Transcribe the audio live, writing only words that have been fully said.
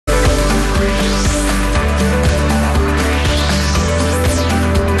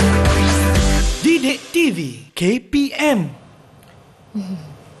KPM.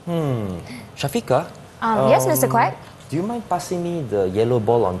 Shafika? Yes, Mr. Queck? Do you mind passing me the yellow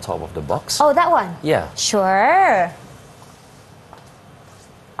ball on top of the box? Oh, that one? Yeah. Sure.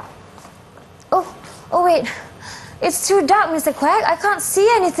 Oh wait. It's too dark, Mr. Queck. I can't see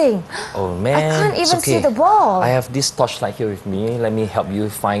anything. Oh man, I can't even it's okay. see the ball. I have this torchlight here with me. Let me help you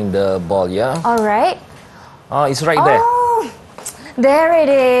find the ball, yeah? Alright. Oh, it's right there. Oh, there it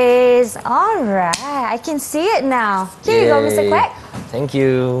is. Alright, I can see it now. Here you go, Mr. Queck. Thank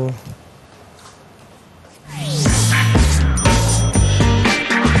you.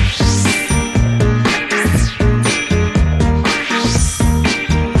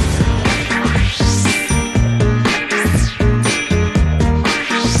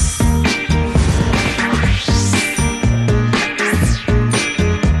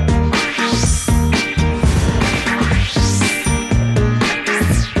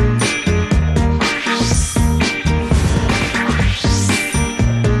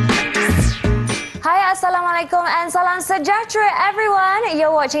 Assalamualaikum and salam sejahtera everyone.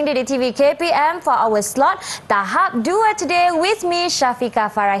 You're watching DDTV KPM for our slot Tahap 2 today with me,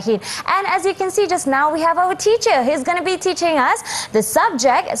 Shafika Farahin. And as you can see just now, we have our teacher. He's going to be teaching us the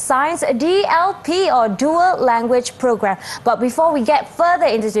subject Sains DLP or Dual Language Program. But before we get further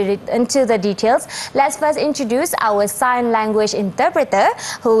into the details, let's first introduce our sign language interpreter,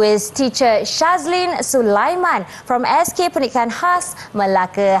 who is teacher Shazlin Sulaiman from SK Pendidikan Khas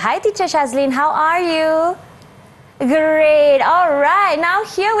Melaka. Hi teacher Shazlin, how are you? Great. All right. Now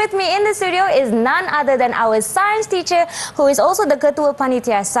here with me in the studio is none other than our science teacher, who is also the Ketua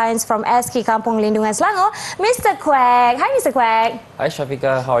Panitia Science from SK Kampung Lindungan Selangor, Mr. Queck. Hi, Mr. Queck. Hi,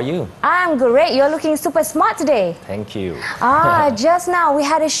 Shafika. How are you? I'm great. You're looking super smart today. Thank you. Just now we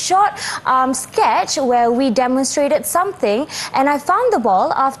had a short sketch where we demonstrated something, and I found the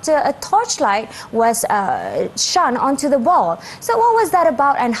ball after a torchlight was shone onto the ball. So what was that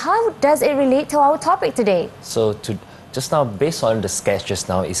about, and how does it relate to our topic today? So just now, based on the sketch just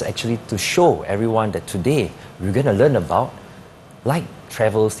now, is actually to show everyone that today we're going to learn about light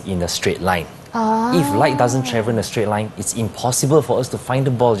travels in a straight line. If light doesn't travel in a straight line, it's impossible for us to find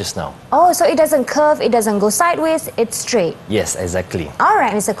the ball just now. Oh, so it doesn't curve, it doesn't go sideways, it's straight. Yes, exactly. All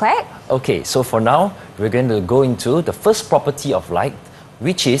right, Mr. Queck. Okay, so for now, we're going to go into the first property of light,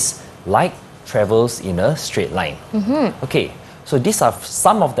 which is light travels in a straight line. Okay, so these are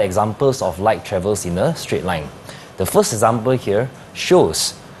some of the examples of light travels in a straight line. The first example here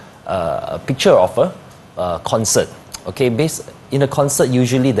shows a picture of a concert. Okay, in a concert,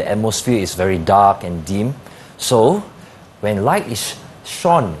 usually the atmosphere is very dark and dim. So when light is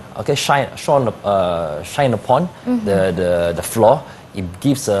shine upon the floor, it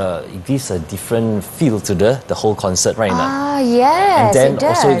gives a different feel to the whole concert right now. Yes, and then it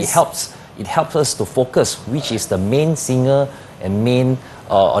does. Also it helps us to focus which is the main singer and main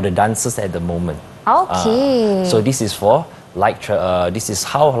or the dancers at the moment. Okay. So this is for light. This is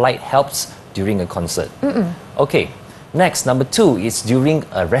how light helps during a concert. Okay. Next, number 2 is during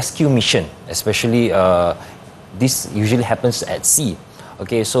a rescue mission. Especially, this usually happens at sea.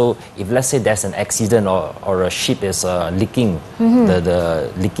 Okay, so if let's say there's an accident or a ship is leaking,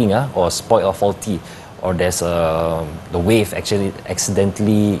 the leaking or spoiled or faulty, or there's the wave actually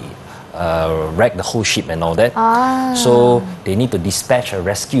accidentally wreck the whole ship and all that. So they need to dispatch a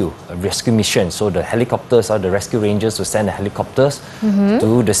rescue mission. So the helicopters or the rescue rangers will send the helicopters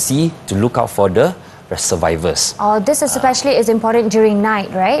to the sea to look out for the survivors. This especially is important during night,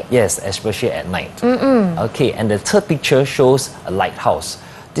 right? Yes, especially at night. Okay, and the third picture shows a lighthouse.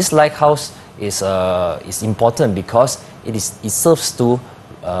 This lighthouse is important because it serves to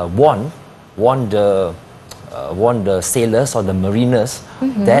warn the sailors or the mariners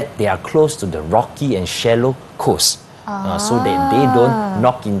that they are close to the rocky and shallow coast, so that they don't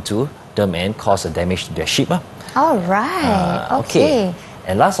knock into them and cause a damage to their ship. All right. Okay.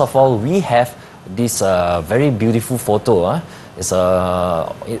 And last of all, we have this very beautiful photo.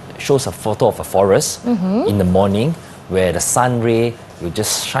 It shows a photo of a forest in the morning where the sun ray will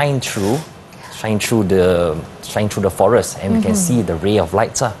just shine through the forest, and we can see the ray of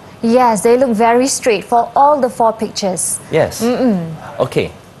light. Yes, they look very straight for all the 4 pictures. Yes.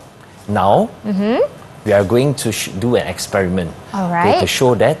 Okay. Now we are going to do an experiment. All right. To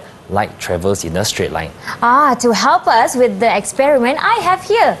show that light travels in a straight line. To help us with the experiment, I have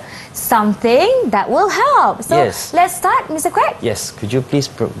here something that will help. So yes. Let's start, Mr. Queck. Yes. Could you please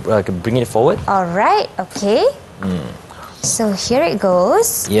bring it forward? All right. Okay. So here it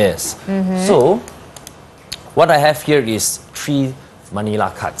goes. Yes. So what I have here is 3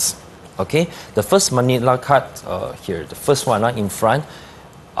 manila cards. Okay. The first manila card here, the first one in front,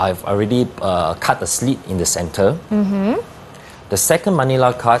 I've already cut a slit in the center. The second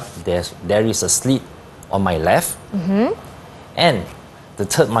manila cut, there is a slit on my left. And the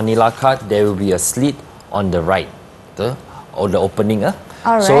third manila cut, there will be a slit on the right, the opening. All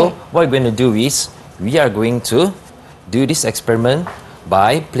right. So what we're going to do is, we are going to do this experiment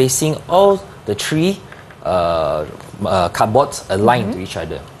by placing all the three cardboards aligned to each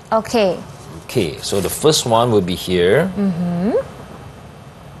other. Okay. Okay, so the first one will be here.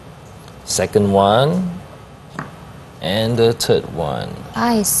 Second one. And the third one.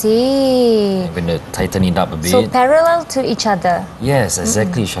 I see. I'm going to tighten it up a bit. So parallel to each other. Yes,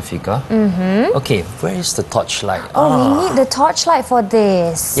 exactly, Shafika. Okay, where is the torchlight? Oh, we need the torchlight for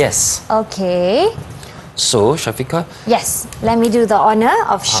this. Yes. Okay. So, Shafika. Yes, let me do the honor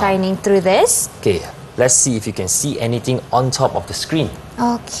of shining through this. Okay, let's see if you can see anything on top of the screen.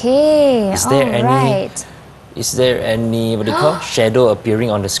 Okay. Is there Alright. Is there any, what do you call, shadow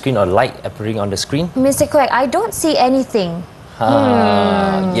appearing on the screen or light appearing on the screen? Mr. Queck, I don't see anything.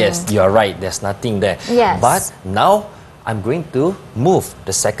 Yes, you're right. There's nothing there. Yes. But now I'm going to move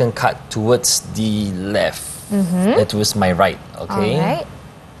the second card towards the left, towards my right. Okay. All right.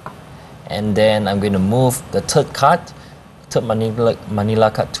 And then I'm going to move the third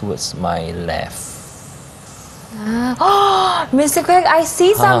manila card towards my left. Oh, Mr. Queck, I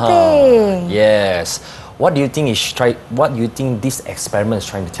see something. Yes. What do you think What do you think this experiment is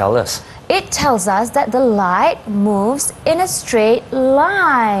trying to tell us? It tells us that the light moves in a straight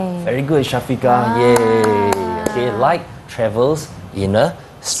line. Very good, Shafika. Yay. Okay, light travels in a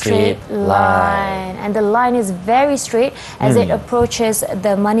straight line. And the line is very straight as it approaches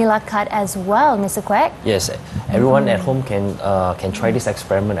the manila cut as well, Mr. Queck. Yes, everyone at home can try this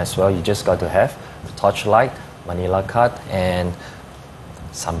experiment as well. You just got to have the torchlight, manila cut, and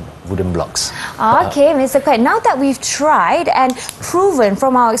some wooden blocks. Okay, Mr. Queck, now that we've tried and proven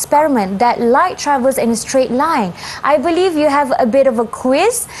from our experiment that light travels in a straight line, I believe you have a bit of a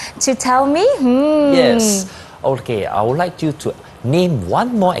quiz to tell me. Yes. Okay, I would like you to name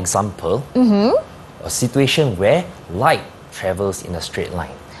one more example, a situation where light travels in a straight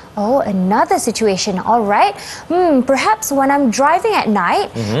line. Oh, another situation. All right. Perhaps when I'm driving at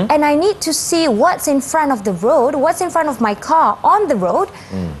night and I need to see what's in front of the road, what's in front of my car on the road,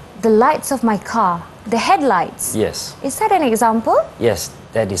 the lights of my car, the headlights. Yes. Is that an example? Yes,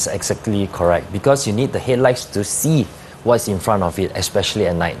 that is exactly correct. Because you need the headlights to see what's in front of it, especially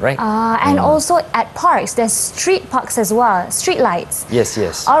at night, right? And also at parks, there's street parks as well, street lights. Yes,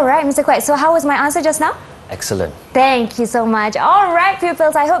 yes. All right, Mr. Queck. So how was my answer just now? Excellent. Thank you so much. All right,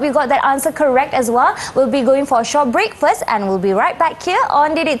 pupils, I hope you got that answer correct as well. We'll be going for a short break first and we'll be right back here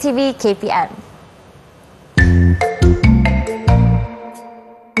on Didik TV KPM.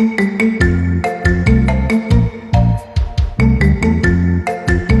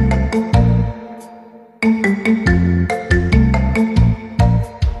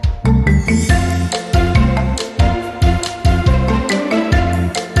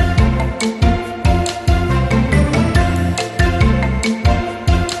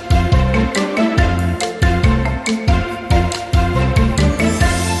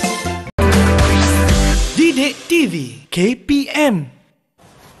 KPM.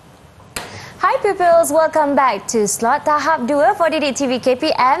 Hi pupils, welcome back to slot Tahap 2 for Didik TV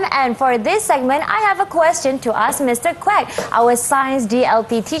KPM, and for this segment I have a question to ask Mr. Queck, our Sains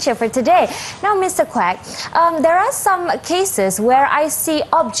DLP teacher for today. Now Mr. Queck, there are some cases where I see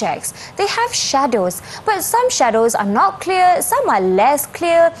objects, they have shadows, but some shadows are not clear, some are less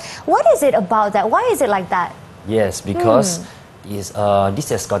clear. What is it about that? Why is it like that? Yes, because this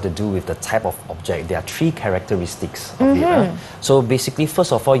has got to do with the type of object. There are three characteristics of it. So basically,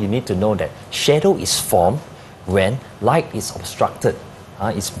 first of all, you need to know that shadow is formed when light is obstructed.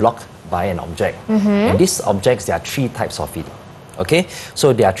 It's blocked by an object. And these objects, there are three types of it. Okay,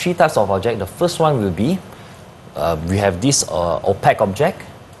 so there are three types of object. The first one will be, we have this opaque object,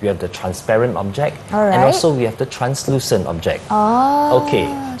 we have the transparent object, and also we have the translucent object. Okay,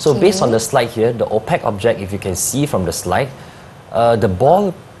 so based on the slide here, the opaque object, if you can see from the slide, the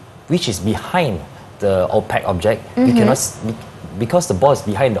ball which is behind the opaque object, we cannot, because the ball is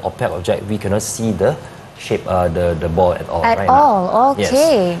behind the opaque object, we cannot see the shape, the ball at all. Okay.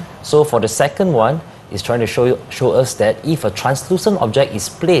 Yes. So for the second one, is trying to show us that if a translucent object is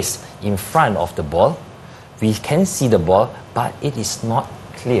placed in front of the ball, we can see the ball, but it is not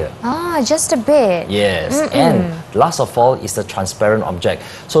clear. Just a bit. Yes. And last of all is the transparent object.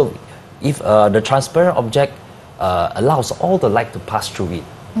 So if the transparent object allows all the light to pass through it,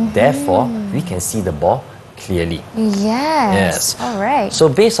 therefore we can see the ball clearly. Yes. All right. So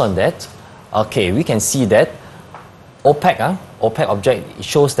based on that, okay, we can see that opaque, opaque object, it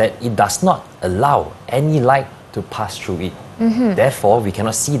shows that it does not allow any light to pass through it. Therefore, we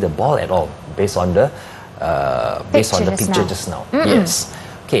cannot see the ball at all based on the picture just now. Yes.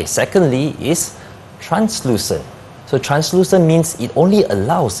 Okay. Secondly, is translucent. So translucent means it only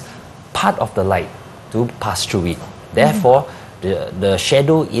allows part of the light to pass through it. Therefore, the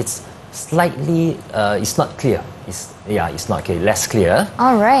shadow is slightly, it's not clear. It's not clear, less clear.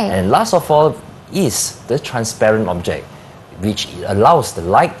 All right. And last of all is the transparent object, which allows the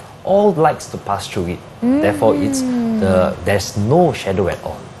light, all lights to pass through it. Therefore, there's no shadow at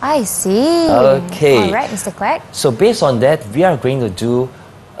all. I see. Okay. All right, Mr. Queck. So based on that, we are going to do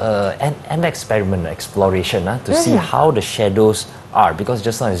an experiment, exploration to see how the shadows are, because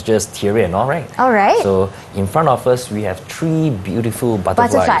just now it's just theory and all, right? All right. So in front of us, we have 3 beautiful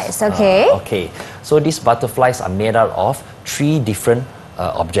butterflies. Okay. Okay. So these butterflies are made out of 3 different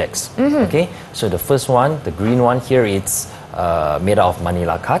objects. Okay. So the first one, the green one here, it's made out of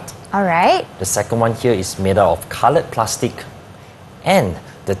manila cut. All right. The second one here is made out of colored plastic, and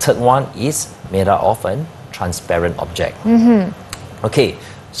the third one is made out of a transparent object. Okay.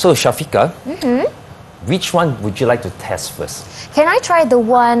 So Shafika, which one would you like to test first? Can I try the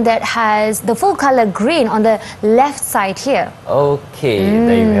one that has the full color green on the left side here? Okay,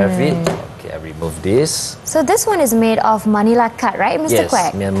 there you have it. Okay, I remove this. So this one is made of manila cut, right, Mr.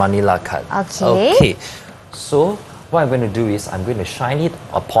 Queck? Yes, manila cut. Okay. Okay. So what I'm going to do is I'm going to shine it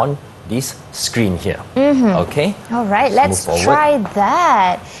upon this screen here. Okay. All right, let's try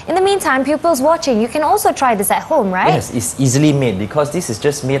that. In the meantime, pupils watching, you can also try this at home, right? Yes, it's easily made because this is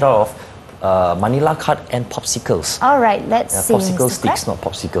just made out of manila cut and popsicles. All right, let's see. Popsicle Mr. sticks, Queck. not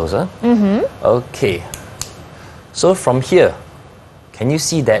popsicles. Okay. So from here, can you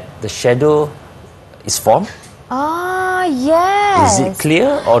see that the shadow is formed? Ah, yes. Is it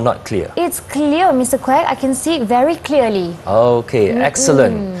clear or not clear? It's clear, Mr. Queck. I can see it very clearly. Okay,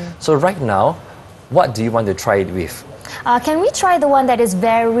 excellent. So right now, what do you want to try it with? Can we try the one that is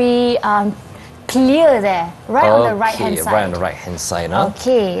very clear there, right on the right-hand side? Right on the right-hand side.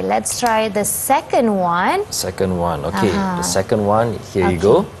 Okay, let's try the second one. Second one, okay. The second one, here you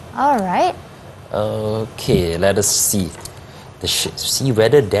go. All right. Okay, let us see. See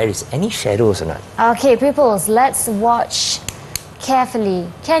whether there is any shadows or not. Okay, pupils, let's watch carefully.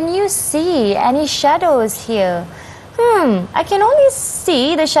 Can you see any shadows here? I can only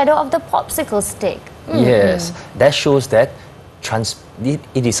see the shadow of the popsicle stick. Yes, that shows that it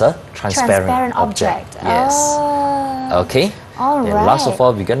is a transparent object. Yes. Okay. All and right. last of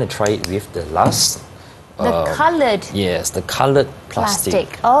all, we're going to try it with the last. The colored. Yes, the colored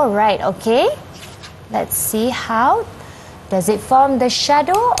plastic. All right. Okay. Let's see how. Does it form the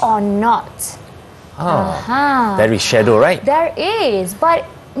shadow or not? There is shadow, right? There is, but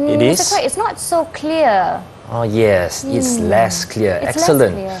It is? Mr. Queck, it's not so clear. Oh yes, it's less clear. It's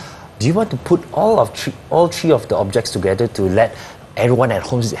Excellent. less clear. Do you want to put all 3 of the objects together to let everyone at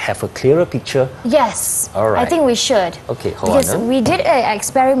home have a clearer picture? Yes. All right. I think we should. Okay, hold on. Because we did an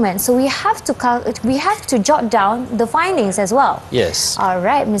experiment, so we have to jot down the findings as well. Yes. All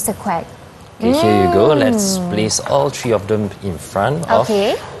right, Mr. Queck. Okay, here you go. Let's place all 3 of them in front of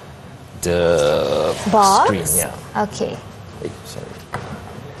the box. screen. Yeah. Okay. Wait, sorry.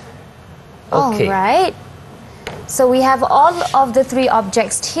 All Okay. right. So we have all of the 3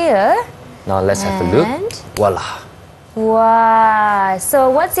 objects here. Now let's have a look. Voila. Wow. So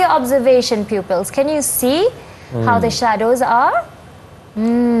what's your observation, pupils? Can you see how the shadows are?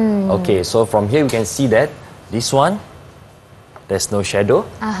 Okay, so from here we can see that this one, there's no shadow.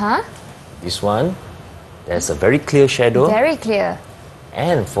 This one, there's a very clear shadow. Very clear.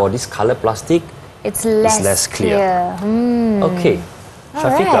 And for this color plastic, it's less clear. Okay. All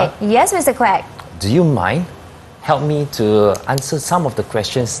Shafika, right. Yes, Mr. Queck. do you mind help me to answer some of the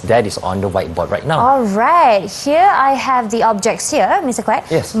questions that is on the whiteboard right now? All right. Here I have the objects here, Mr. Queck.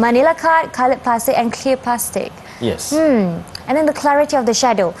 Yes. Manila cut, colored plastic, and clear plastic. Yes. And then the clarity of the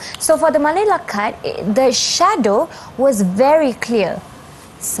shadow. So for the manila cut, the shadow was very clear.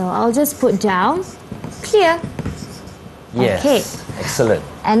 So I'll just put down clear. Yes. Okay. Excellent.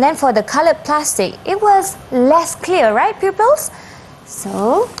 And then for the colored plastic, it was less clear, right, pupils?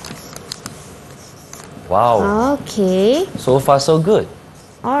 So, Wow. okay. So far, so good.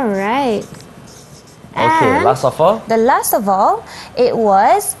 All right. Okay, And last of all. the last of all, it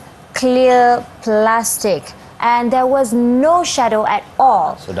was clear plastic. And there was no shadow at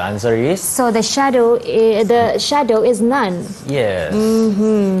all. So the answer is? So the shadow is none. Yes.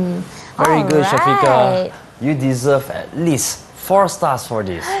 Very good, All Shafika. right. You deserve at least 4 stars for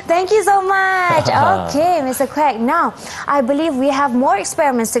this. Thank you so much. Okay, Mr. Queck. Now, I believe we have more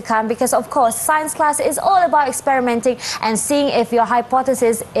experiments to come because, of course, science class is all about experimenting and seeing if your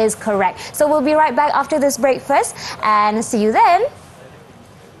hypothesis is correct. So we'll be right back after this break first, and see you then.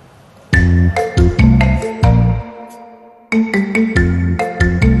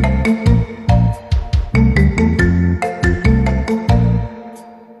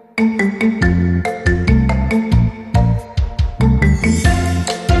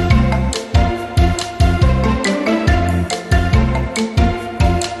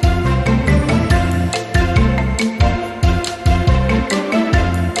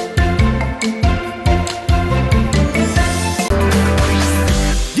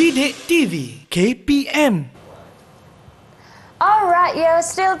 KPM. Alright, you're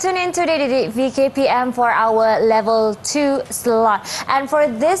still tuned into the KPM for our level 2 slot. And for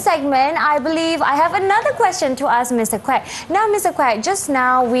this segment, I believe I have another question to ask Mr. Queck. Now, Mr. Queck, just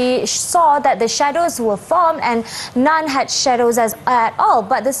now we saw that the shadows were formed and none had shadows at all.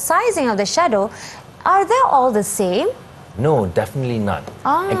 But the sizing of the shadow, are they all the same? No, definitely not.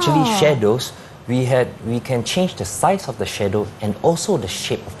 Actually, shadows, we can change the size of the shadow and also the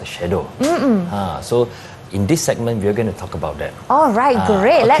shape of the shadow. So in this segment, we're going to talk about that. All right,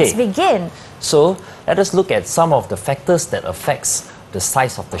 great. Okay. Let's begin. So let us look at some of the factors that affects the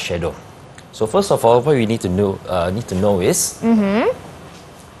size of the shadow. So first of all, what we need to know is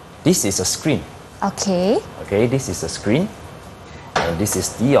this is a screen. Okay. Okay, this is a screen, and this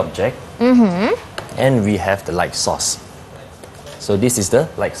is the object, and we have the light source. So this is the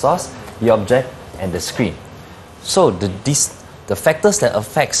light source, the object, and the screen. So the factors that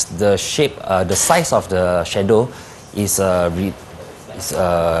affects the shape, the size of the shadow is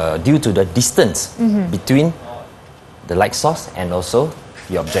due to the distance between the light source and also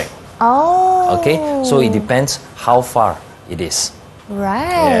the object. Oh. Okay, so it depends how far it is.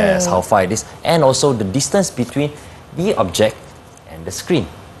 Right. Yes, how far it is, and also the distance between the object and the screen.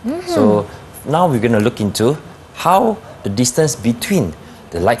 So now we're going to look into how the distance between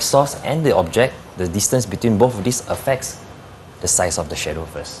the light source and the object, the distance between both of these affects the size of the shadow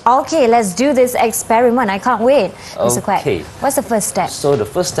first. Okay, let's do this experiment. I can't wait. Mr. Queck, Okay. what's the first step? So the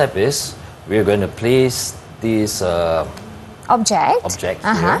first step is we're going to place this Object.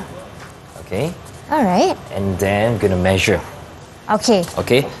 here. Okay, All right. and then we're going to measure. Okay.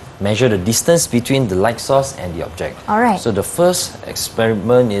 Okay, measure the distance between the light source and the object. All right. So the first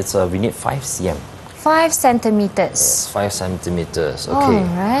experiment is we need 5 cm. 5 centimeters. 5 centimeters. All Okay.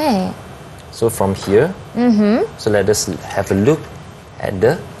 right. So from here, so let us have a look at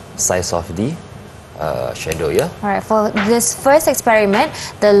the size of the shadow. Yeah. All right. For this first experiment,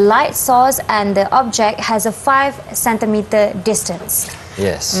 the light source and the object has a 5 centimeter distance.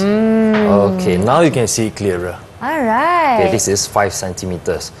 Yes. Okay. Now you can see clearer. All right. Okay. This is 5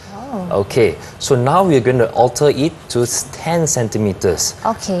 centimeters. Okay. So now we're going to alter it to 10 centimeters.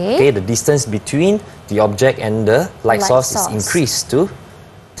 Okay. Okay. The distance between the object and the light source is increased to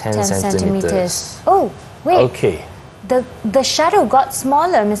 10 centimeters. Oh, wait. Okay. The shadow got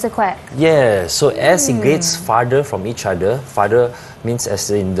smaller, Mr. Queck. Yeah, so as it gets farther from each other, farther means as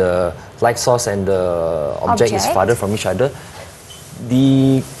in the light source and the object is farther from each other,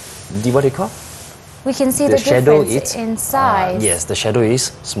 the what do you call? We can see the shadow difference in size. yes, the shadow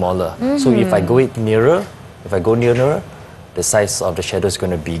is smaller. So if I go nearer, the size of the shadow is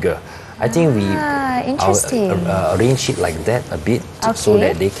going to be bigger. I think we interesting. arrange it like that a bit so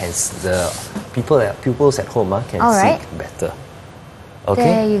that they can the pupils at home can see better. Okay.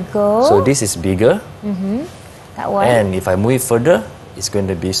 There you go. So this is bigger. That one. And if I move it further, it's going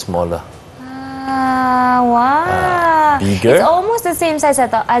to be smaller. Wow. Bigger. It's almost the same size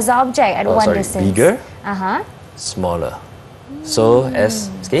as the object at one distance. Bigger, Uh-huh. smaller. So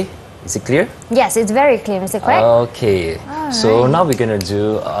okay, is it clear? Yes, it's very clear, Mr. Queck. Okay. So now we're going to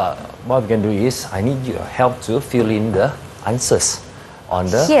do, what we're going to do is, I need your help to fill in the answers on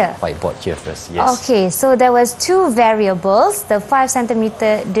the whiteboard here first. Yes. Okay, so there was 2 variables, the 5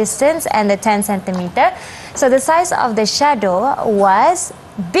 centimeter distance and the 10 centimeter. So the size of the shadow was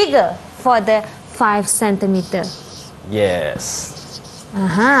bigger for the 5 centimeter. Yes.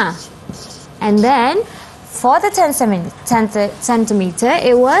 And then for the 10 centimeter,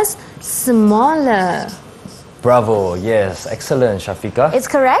 it was smaller. Bravo. Yes. Excellent, Shafika. It's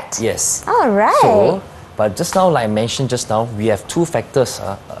correct? Yes. All right. So, but just now, like I mentioned just now, we have two factors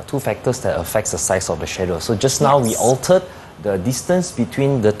that affects the size of the shadow. So just now we altered the distance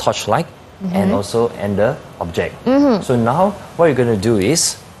between the torchlight and the object. So now what we're going to do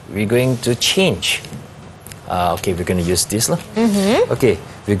is we're going to change. Okay, we're going to use this. Okay,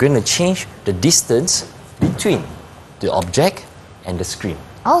 we're going to change the distance between the object and the screen.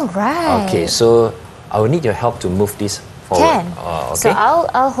 All right. Okay, so I will need your help to move this forward. Can. Okay. So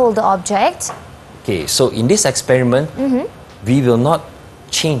I'll hold the object. Okay, so in this experiment, we will not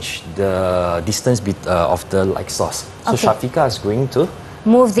change the distance of the light source. So Okay. Shafika is going to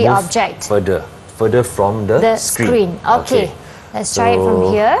Move the object. further from the screen. Okay. Let's try it from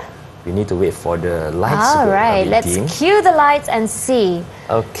So here. We need to wait for the lights All to go right. a bit Let's dim. cue the lights and see.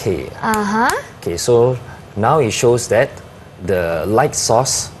 Okay. Uh-huh. Okay, so now it shows that the light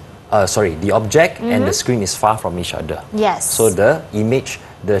source, the object and the screen is far from each other. Yes. So the image,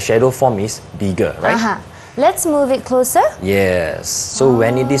 the shadow form is bigger, right? Uh-huh. Let's move it closer. Yes. So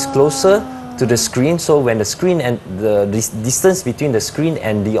when it is closer to the screen, so when the screen and the distance between the screen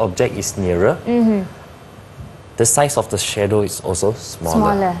and the object is nearer, the size of the shadow is also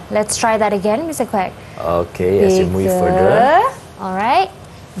smaller. Let's try that again, Mr. Queck. Okay, as you move further. All right.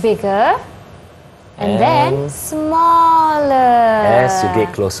 Bigger. And then And smaller. as you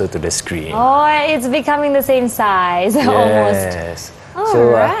get closer to the screen. Oh, it's becoming the same size almost. Yes. All So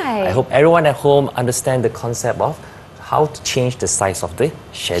right. I hope everyone at home understand the concept of how to change the size of the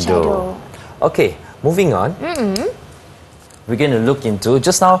shadow. Okay, moving on. We're going to look into,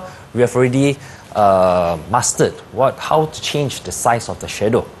 just now we have already mastered how to change the size of the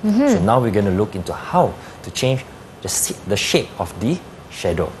shadow. So now we're going to look into how to change the shape of the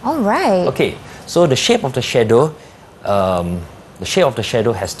shadow. All right. Okay, so the shape of the shadow,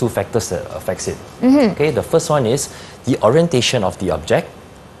 has two factors that affects it. Okay, the first one is the orientation of the object,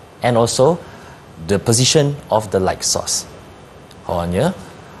 and also the position of the light source. Hold on here.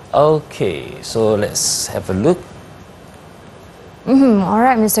 Okay, so let's have a look. All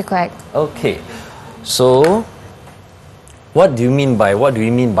right, Mr. Queck. Okay, so what do you mean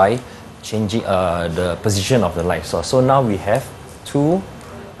by changing the position of the light source? So now we have two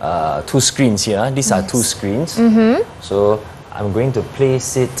screens here. These are two screens. So I'm going to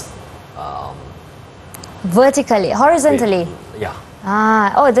place it Vertically, horizontally. Yeah.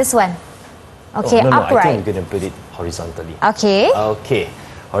 This one. Okay, no, I upright. think we're going to put it horizontally. Okay. Okay,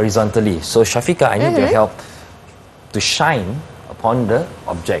 horizontally. So Shafika, I need your help to shine upon the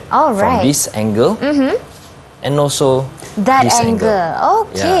object All from right. this angle and also That this angle.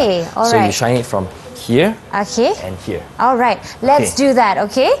 Okay. Yeah. All so right. you shine it from here Okay. and here. All right. Let's Okay. do that.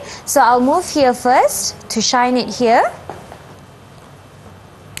 Okay. So I'll move here first to shine it here.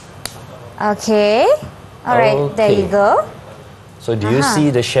 Okay. All right. There you Okay. go. So do you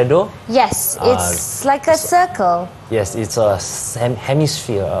see the shadow? Yes, it's like a circle Yes, it's a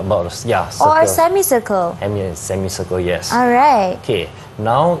hemisphere about circle. or a semicircle. Semicircle, yes. All right. Okay,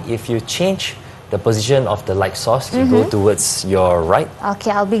 now if you change the position of the light source, you go towards your right. Okay,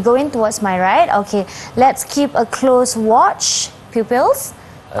 I'll be going towards my right. Okay, let's keep a close watch, pupils.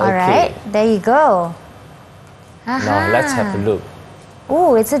 All right, there you go. Now let's have a look.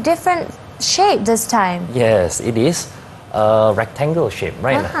 Oh, it's a different shape this time. Yes, it is a rectangle shape,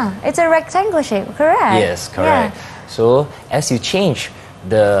 right? It's a rectangle shape, correct? Yes, correct. So as you change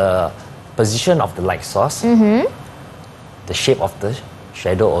the position of the light source, the shape of the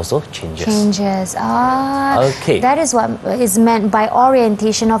shadow also changes. Changes. Okay. That is what is meant by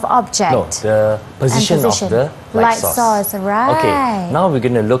orientation of object. No, the position of the light source. Right. Okay, now we're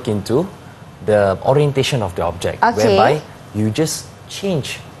going to look into the orientation of the object, Okay. whereby you just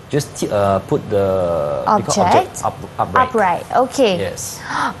put the Object upright. Upright. Okay. Yes.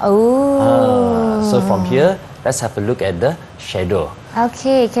 Oh. So from here, let's have a look at the shadow.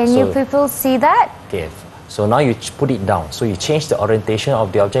 Okay. Can you So- people see that? Okay. So now you put it down. So you change the orientation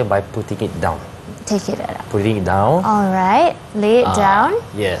of the object by putting it down. Take it up. Putting it down. All right. Lay it down.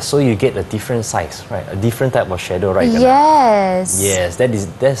 Yeah. So you get a different size, right? A different type of shadow, right? Yes. Yes.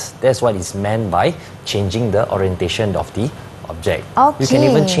 That's what is meant by changing the orientation of the object. You can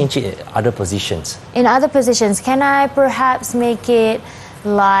even Okay. change it in other positions. In other positions, can I perhaps make it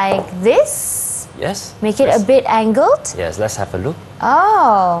like this? Yes. Make it a bit angled? Yes. Let's have a look.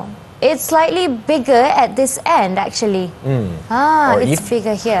 Oh, it's slightly bigger at this end actually. Or It's if-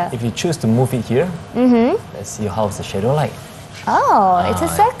 bigger here. If you choose to move it here, let's see how's the shadow like. Oh, it's a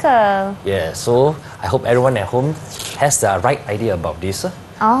circle. Yeah, so I hope everyone at home has the right idea about this.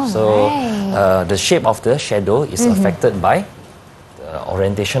 Alright. The shape of the shadow is affected by the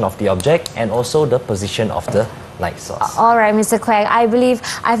orientation of the object and also the position of the light source. All right, Mr. Queck, I believe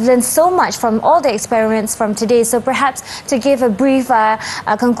I've learned so much from all the experiments from today. So perhaps to give a brief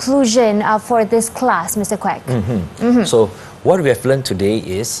conclusion for this class, Mr. Queck. So what we have learned today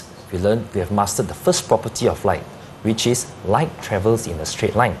is we have mastered the first property of light, which is light travels in a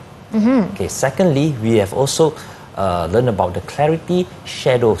straight line. Okay. Secondly, we have also learned about the clarity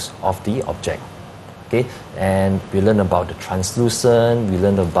shadows of the object. Okay, and we learn about the translucent, we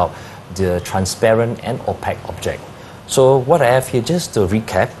learn about the transparent and opaque object. So what I have here, just to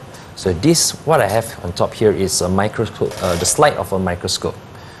recap, so this, what I have on top here is a microscope, the slide of a microscope.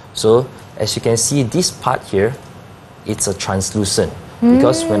 So as you can see, this part here, it's a translucent,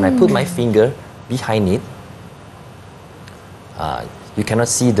 because when I put my finger behind it, you cannot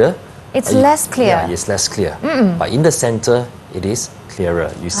see the... It's less clear. Yeah, it's less clear. But in the center, it is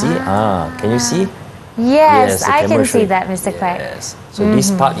clearer. You see? Can you see? Yes, I can see that, Mr. Queck. Yes. So this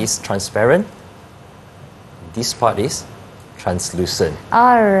part is transparent. This part is translucent.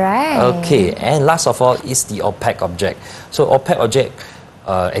 All right. Okay, and last of all is the opaque object. So opaque object,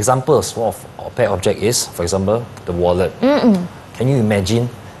 examples of opaque object is, for example, the wallet. Can you imagine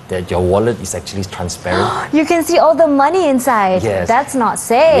that your wallet is actually transparent? You can see all the money inside. Yes. That's not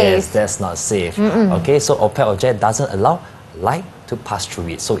safe. Yes, that's not safe. Okay, so opaque object doesn't allow light to pass through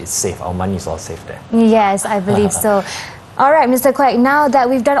it, so it's safe. Our money is all safe there. Yes, I believe so. All right, Mr. Queck, now that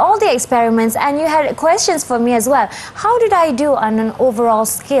we've done all the experiments and you had questions for me as well, how did I do on an overall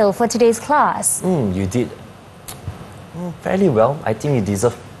scale for today's class? You did fairly well. I think you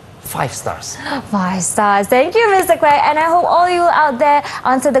deserve 5 stars. 5 stars. Thank you, Mr. Queck. And I hope all you out there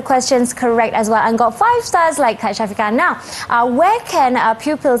answered the questions correct as well and got 5 stars like Kak Shafika. Now, where can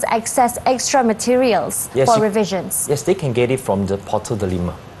pupils access extra materials for revisions? Yes, they can get it from the Portal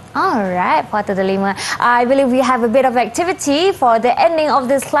Delima. All right, Portal Delima. I believe we have a bit of activity for the ending of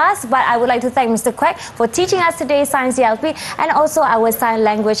this class, but I would like to thank Mr. Queck for teaching us today Sains DLP and also our sign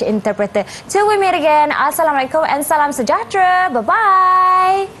language interpreter. Till we meet again, Assalamualaikum and Salam Sejahtera.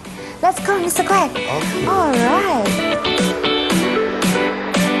 Bye-bye. Let's go, Mr. Queck. Okay. All right.